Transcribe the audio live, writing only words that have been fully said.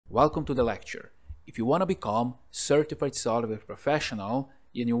Welcome to the lecture. If you want to become certified SolidWorks professional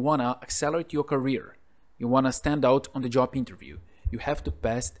and you want to accelerate your career, you want to stand out on the job interview, you have to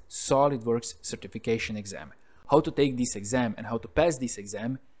pass SolidWorks certification exam. How to take this exam and how to pass this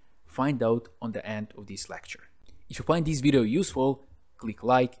exam, find out on the end of this lecture. If you find this video useful, click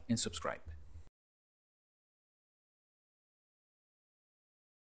like and subscribe.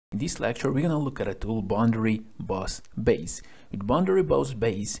 In this lecture, we're going to look at a tool, Boundary Boss Base. With Boundary Boss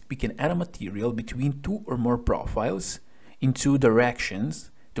Base, we can add a material between two or more profiles in two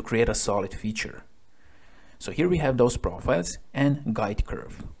directions to create a solid feature. So here we have those profiles and guide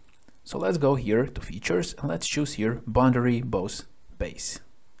curve. So let's go here to features and let's choose here Boundary Boss Base.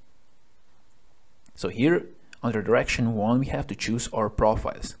 So here under direction 1, we have to choose our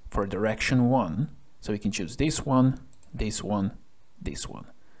profiles. For direction 1, so we can choose this one, this one, this one.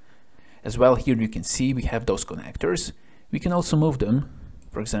 As well, here you can see we have those connectors. We can also move them,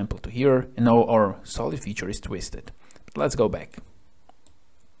 for example, to here, and now our solid feature is twisted. But let's go back.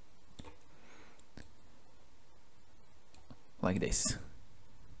 Like this.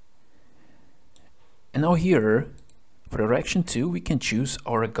 And now here, for direction 2, we can choose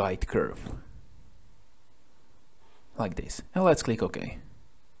our guide curve. Like this. And let's click OK.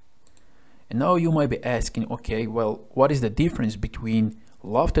 And now you might be asking, okay, well, what is the difference between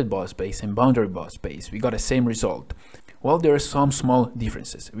lofted boss base and boundary boss base? We got the same result. Well, there are some small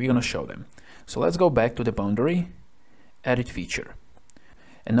differences. We're going to show them. So let's go back to the boundary, edit feature.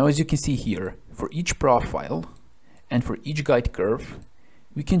 And now as you can see here, for each profile and for each guide curve,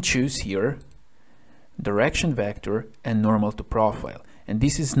 we can choose here direction vector and normal to profile. And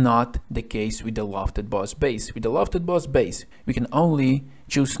this is not the case with the lofted boss base. With the lofted boss base, we can only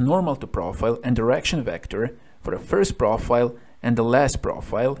choose normal to profile and direction vector for the first profile and the last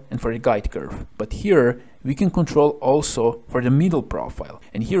profile and for the guide curve. But here we can control also for the middle profile.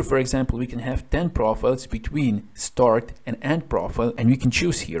 And here, for example, we can have 10 profiles between start and end profile, and we can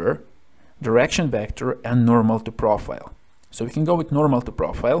choose here direction vector and normal to profile. So we can go with normal to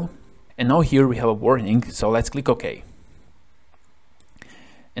profile. And now here we have a warning, so let's click OK.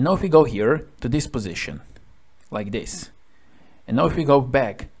 And now if we go here to this position, like this. And now if we go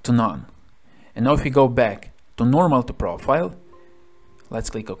back to none. And now if we go back to normal to profile, let's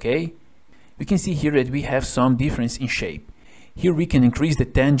click OK. We can see here that we have some difference in shape. Here we can increase the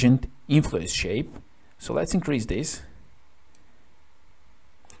tangent influence shape. So let's increase this.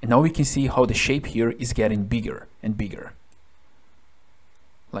 And now we can see how the shape here is getting bigger and bigger.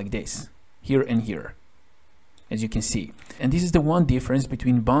 Like this, here and here, as you can see. And this is the one difference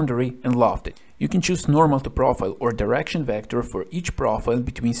between boundary and lofted. You can choose normal to profile or direction vector for each profile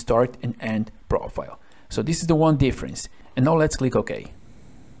between start and end profile. So this is the one difference. And now let's click OK.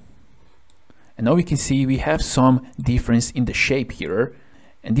 And now we can see we have some difference in the shape here.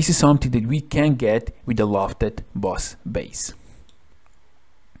 And this is something that we can get with the lofted boss base.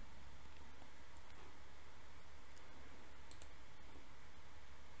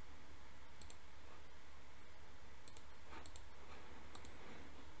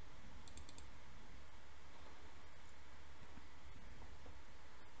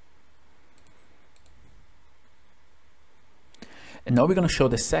 And now we're going to show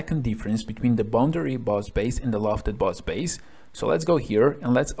the second difference between the boundary boss base and the lofted boss base. So let's go here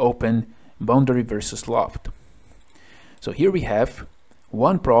and let's open boundary versus loft. So here we have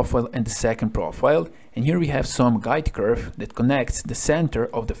one profile and the second profile. And here we have some guide curve that connects the center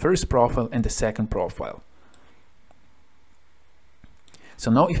of the first profile and the second profile.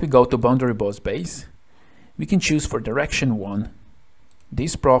 So now if we go to boundary boss base, we can choose for direction 1,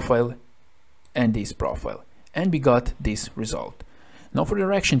 this profile and this profile. And we got this result. Now for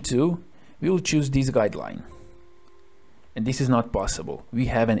direction 2, we will choose this guideline. And this is not possible. We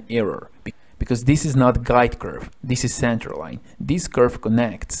have an error because this is not guide curve. This is center line. This curve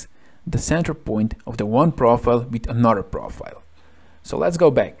connects the center point of the one profile with another profile. So let's go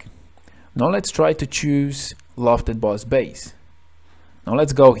back. Now let's try to choose lofted boss base. Now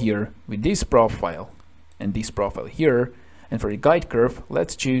let's go here with this profile and this profile here. And for the guide curve,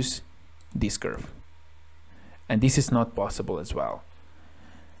 let's choose this curve. And this is not possible as well.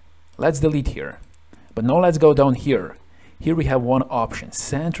 Let's delete here. But now let's go down here. Here we have one option,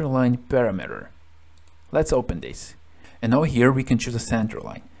 centerline parameter. Let's open this. And now here we can choose a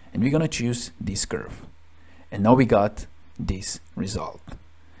centerline. And we're going to choose this curve. And now we got this result.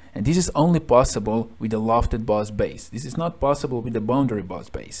 And this is only possible with the lofted boss base. This is not possible with the boundary boss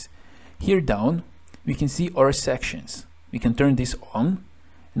base. Here down, we can see our sections. We can turn this on.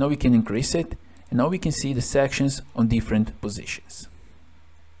 Now we can increase it. And now we can see the sections on different positions.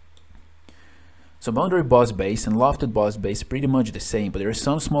 So boundary boss base and lofted boss base are pretty much the same, but there is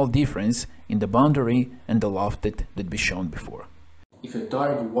some small difference in the boundary and the lofted that we shown before. If you're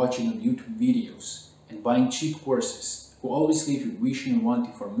tired of watching on YouTube videos and buying cheap courses who always leave you wishing and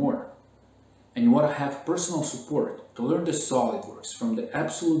wanting for more, and you want to have personal support to learn the Solidworks from the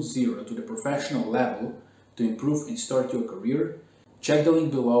absolute zero to the professional level to improve and start your career, check the link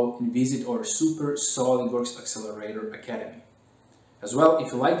below and visit our Super Solidworks Accelerator Academy. As well,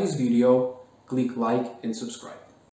 if you like this video, click like and subscribe.